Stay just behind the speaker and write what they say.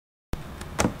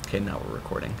Okay, now we're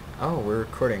recording. Oh, we're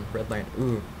recording. Red line.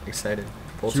 Ooh, excited.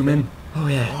 Full Zoom screen. in. Oh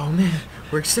yeah. Oh man,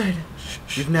 we're excited.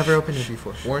 We've never opened it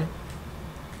before. Warning.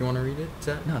 You want to read it? Is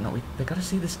that? No, they gotta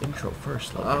see this intro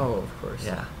first, Logan. Oh, of course.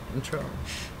 Yeah. Intro.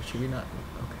 Should we not?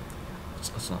 Okay.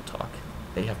 Let's not talk.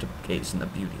 They have to gaze in the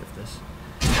beauty of this.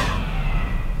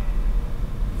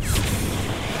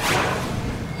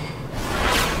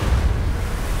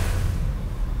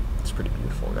 It's pretty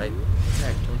beautiful, right?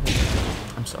 Zach, don't hold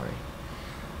it. I'm sorry.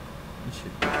 You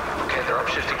should. Okay, they're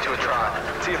upshifting to a trot.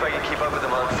 See if I can keep up with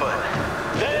them on foot.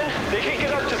 Then they can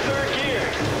get up to third gear.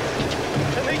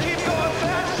 And they keep going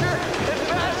faster and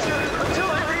faster until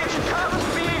they reach a top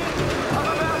speed of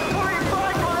about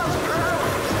 45 miles per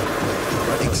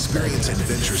hour. Experience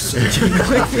adventure so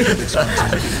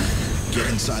Get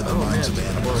inside the minds of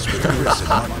animals with Chris and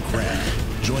Mark Crab.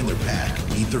 Join their pack,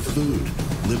 eat their food,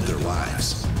 live their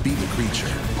lives. Be the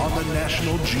creature on the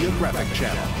National Geographic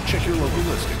Channel. Check your local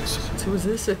listings. So is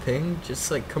this a thing? Just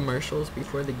like commercials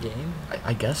before the game?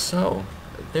 I guess so.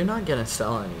 They're not gonna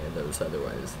sell any of those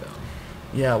otherwise,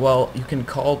 though. Yeah, well, you can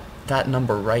call that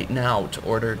number right now to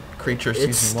order Creature Season 1.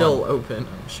 It's still open,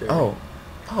 I'm sure.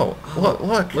 Oh,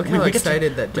 look. Look how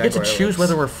excited that we get to Jaguar choose looks.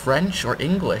 whether we're French or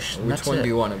English. and Which that's one it. do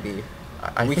you want to be?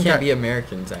 We think can't be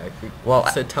American, Zach. Well,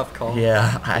 it's a tough call.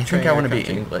 Yeah, I think I want to be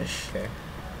Country. English. Okay.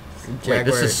 Wait,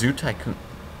 this is Zoo Tycoon.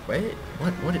 Wait,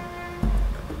 What?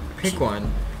 pick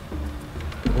one.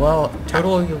 Well,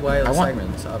 Total wild I want-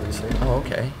 segments, obviously. Oh,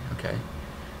 okay.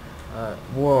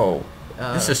 Whoa.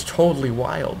 This is totally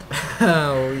wild.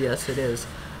 Oh, yes, it is.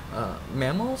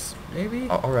 Mammals, maybe?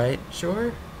 All right.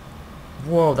 Sure.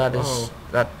 Whoa, that is Oh.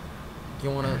 that. You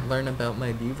want to learn about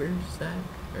my beavers, Zach?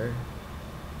 Or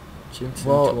chimps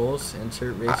Well, and tools?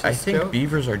 Insert racist I think joke?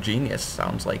 beavers are genius.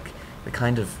 Sounds like the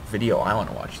kind of video I want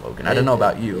to watch, Logan. I don't know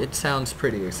about you. It sounds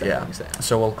pretty exciting, Yeah. Zach.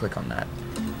 So we'll click on that.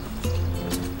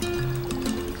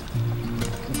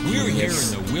 We're here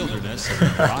in the wilderness of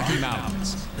the Rocky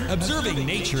Mountains, observing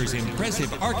nature's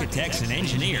impressive architects and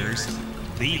engineers,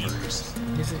 beavers.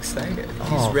 He's excited. He's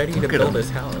Oh, ready to look at build him. his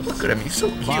house. Look at him. He's so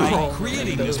cute. By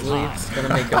creating those this pond, leaves gonna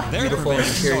make a they're beautiful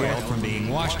preventing interior. soil from being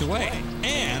washed away,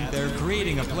 and they're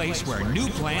creating a place where new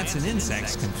plants and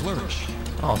insects can flourish.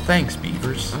 Oh, thanks,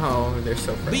 beavers. Oh, they're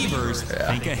so friendly. Beavers Yeah.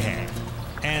 think ahead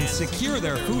and secure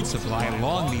their food supply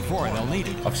long before they'll need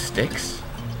it. Of sticks?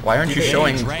 Why aren't you They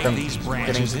showing drag them these getting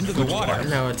branches into the food water,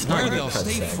 supplies? No, it's not where good they'll cuts,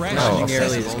 stay Zach. fresh No, and nearly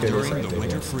as accessible good as during I the did.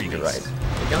 winter freeze. You're right.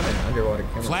 They got an underwater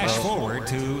camera. Flash Oh. forward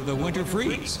to the winter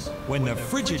freeze, when the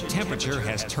frigid temperature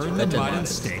has turned the That did mud not and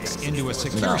exist. sticks into a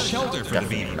secure No, shelter for the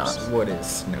definitely beavers. not. What is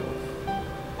snow?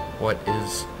 What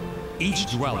is?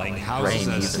 Each dwelling houses Rain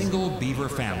a even. single beaver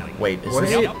family. Wait, is What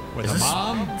this? is- Yep, with is a this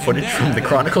mom and footage dad, from the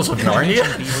Chronicles of and a bunch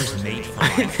Narnia? beavers mate for I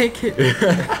life. think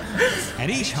it. And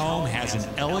each home has an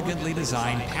elegantly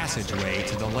designed passageway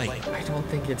to the lake. I don't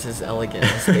think it's as elegant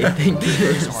as they think it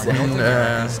Beavers is. are North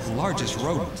America's largest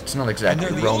rodent. It's not And exactly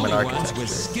they're the Roman only ones architecture. with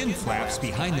skin flaps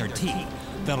behind their teeth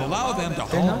that allow them to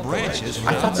They're hold not the branches I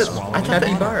thought without that- swallowing I thought that-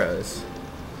 water. Capybaras.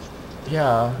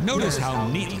 Yeah. Notice how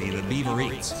neatly the beaver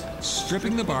eats,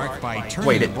 stripping the bark by turning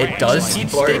Wait, the it branch does like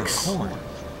eat a sticks? corn.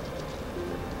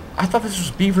 I thought this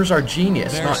was beavers are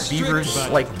genius, They're not strict beavers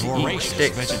but like to eat voracious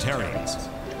sticks. vegetarians,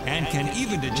 and can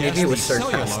even digest Maybe it was the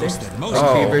cellulose sarcastic. that most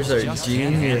Oh. Beavers beavers are just can't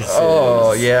handle. geniuses.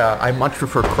 Oh yeah, I much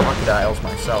prefer crocodiles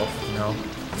myself. You know.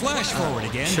 Flash forward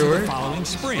again to Sure. the following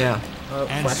spring. Yeah.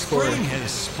 And flash forward. spring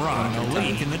has sprung a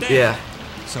leak in the dam. Yeah.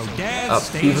 So dad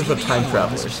stays beavers with are the time young ones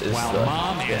travelers is while the-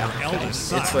 mom and her eldest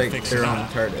son It's like fix their it own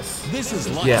up. TARDIS. This is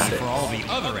lucky Yeah. for all the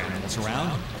other animals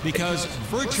around because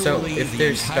virtually So if the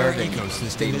they're entire starving, they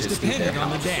ecosystem is just eat their dependent on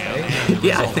the house, dam. right? and the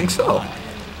Yeah, I resulting think so. pond.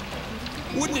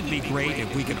 Wouldn't it be great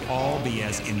if we could all be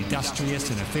as industrious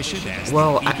and efficient as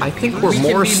Well, the eager I think beavers? we're We can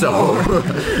more be so.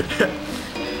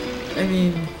 I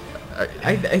mean,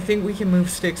 I think we can move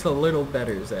sticks a little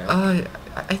better, Zach.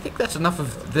 I think that's enough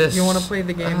of this. You want to play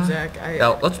the game, Zach?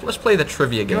 Yeah, let's play the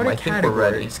trivia Go game. to I think we're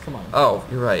ready. categories, come on. Oh,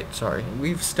 you're right. Sorry.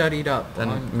 We've studied up Then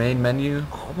on... main menu.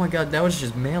 Oh my god, that was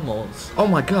just mammals. Oh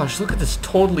my gosh, look at this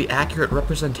totally accurate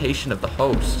representation of the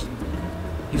host.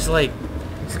 He's like,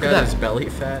 He's look at got that. his belly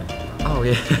fat. Oh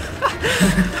yeah.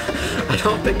 I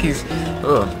don't think he's.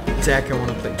 Ugh. Zach, I want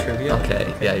to play trivia.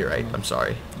 Okay. Yeah, you're right. I'm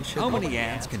sorry. You should How know. many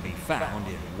ants can be found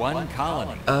in one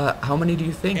colony? How many do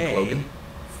you think, A, Logan?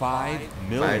 5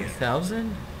 million.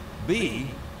 5,000?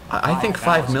 B, I think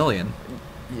 5 million.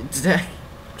 Zach.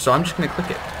 So I'm just gonna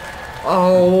click it.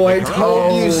 Oh, I correct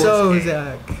told you answer so, is A.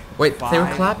 Zach. Wait, they were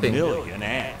 5 clapping. million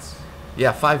ants.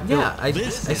 Yeah, 5 million. Yeah, I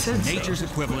This I is said so. nature's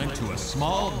equivalent to a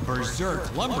small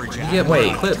berserk lumberjack. Yeah,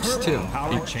 wait, with a clips, too.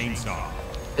 turbo-powered chainsaw.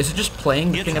 Is it just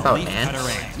playing the It's thing a about leaf cutter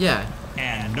ants? ant. Yeah.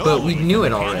 And But we nobody knew it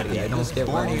can already. canopy I don't this get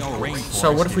why Borneo we- rainforest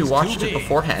So what if we is watched too it big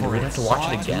beforehand? for We'd have to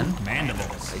watch it its again? sawtooth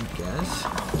mandibles. I guess.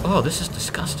 Oh, this is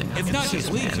disgusting. How It's can not this just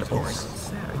is leaves, of mandibles?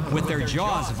 course. With their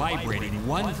jaws vibrating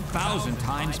 1,000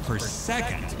 times per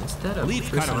second, Instead of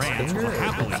leafcutter person's ants will finger,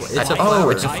 happily it's slice a flower.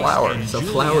 and It's a dice flower. and It's a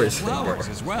Julia's flower's flowers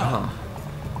finger. as well.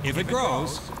 If it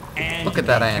grows, and Look can at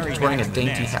that be ant. carried It's wearing back a to the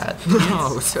dainty nest, hat.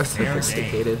 Oh, so it's fair game.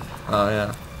 sophisticated. Oh,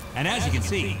 yeah. And as you can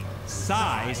see,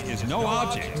 size is no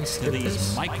object to skip these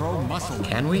this? micro muscle.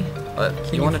 Can we?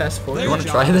 you wanna fast forward? You want to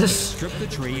try Their job is this? to strip the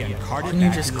tree and cart it Can you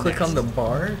back just to the click on nest. the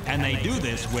bar? And they do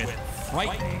this with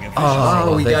frightening efficiency.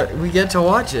 Oh, they- we get to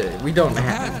watch it. We don't The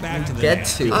path back to have the get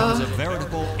nest to. becomes a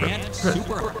veritable ant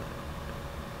super.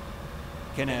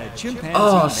 Can a chimpanzee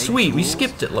Oh, make sweet. We tools?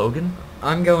 skipped it, Logan.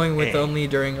 I'm going with A. only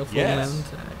during a full Yes. moon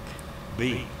attack.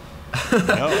 B.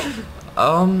 No.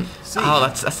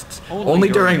 That's only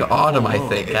during autumn, I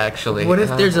think, actually. What if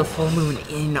there's a full moon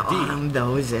in autumn,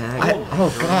 though, Zach?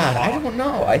 Oh God, I don't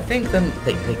know. I think then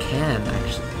they can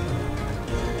actually.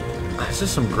 This is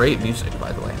some great music,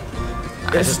 by the way.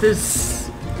 Is this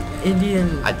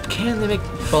Indian Can they make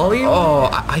volume? Oh,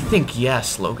 I think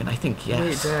yes, Logan. I think Wait,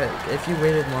 yes. Zach, if you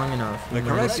waited long enough, The you might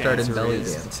have correct started answer belly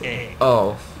is dancing. A.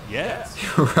 Oh, Yes.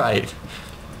 you're right.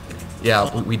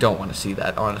 Yeah, we don't want to see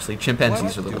that. Honestly,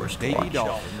 chimpanzees are the What do worst to baby watch.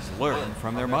 dolphins learn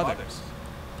from their mothers?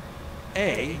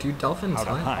 A. Do dolphins How to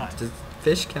hunt? hunt. Does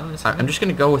fish count as I'm just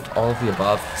gonna go with all of the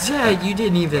above. Zach, you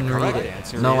didn't even read Correct it.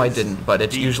 answer No, I is didn't, but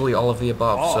it's D. usually all of the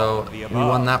above, All so of the we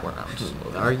won above. that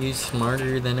round. Are you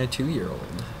smarter than a 2-year-old?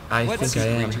 I What think sea I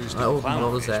am. creatures do Oh, what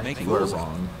was clownfish that? make You were fools of?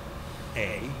 wrong.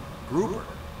 A. Grouper.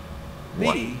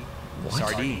 What? B. What?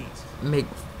 Sardines. Make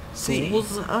C.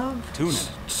 fools of? Tuna.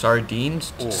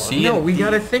 Sardines? Or- Sea No, and- we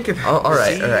gotta think about Oh, all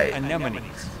right, C. all right. Anemones.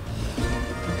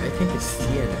 I think it's sea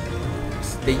anemones.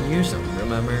 They use them,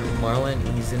 remember? Marlin,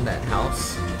 he's in that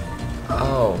house.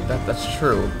 Oh, that's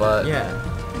true, but Yeah.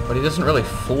 but he doesn't really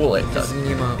fool it. Does Doesn't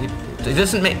he? he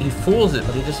doesn't make he fools it,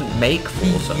 but he doesn't make He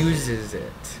fools of it. uses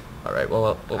it. All right,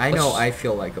 well, I know let's- I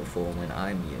feel like a fool when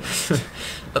I'm used.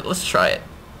 but let's try it.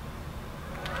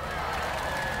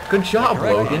 Good job,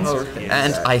 correct Logan. answer is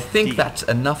And I think D. that's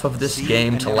enough of this C.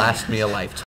 game to anemones. last me a lifetime.